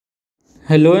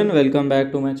Hello and welcome back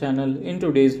to my channel. In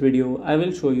today's video, I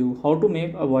will show you how to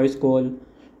make a voice call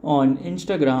on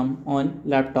Instagram on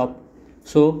laptop.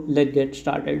 So let's get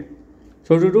started.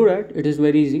 So to do that, it is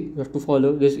very easy. You have to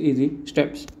follow these easy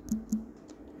steps.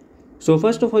 So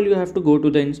first of all, you have to go to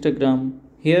the Instagram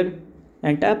here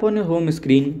and tap on your home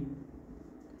screen.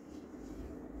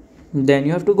 Then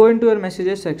you have to go into your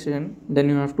messages section. Then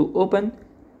you have to open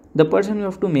the person you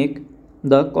have to make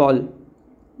the call,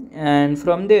 and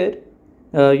from there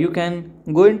you can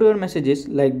go into your messages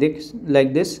like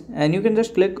this, and you can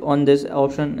just click on this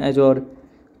option as your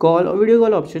call or video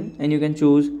call option, and you can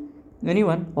choose any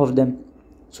one of them.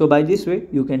 So by this way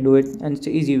you can do it, and it's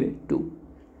an easy way too.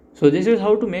 So this is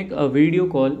how to make a video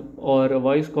call or a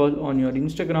voice call on your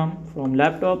Instagram from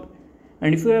laptop.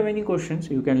 And if you have any questions,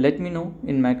 you can let me know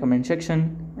in my comment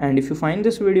section. And if you find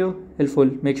this video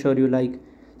helpful, make sure you like,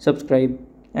 subscribe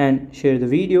and share the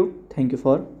video. Thank you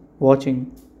for watching.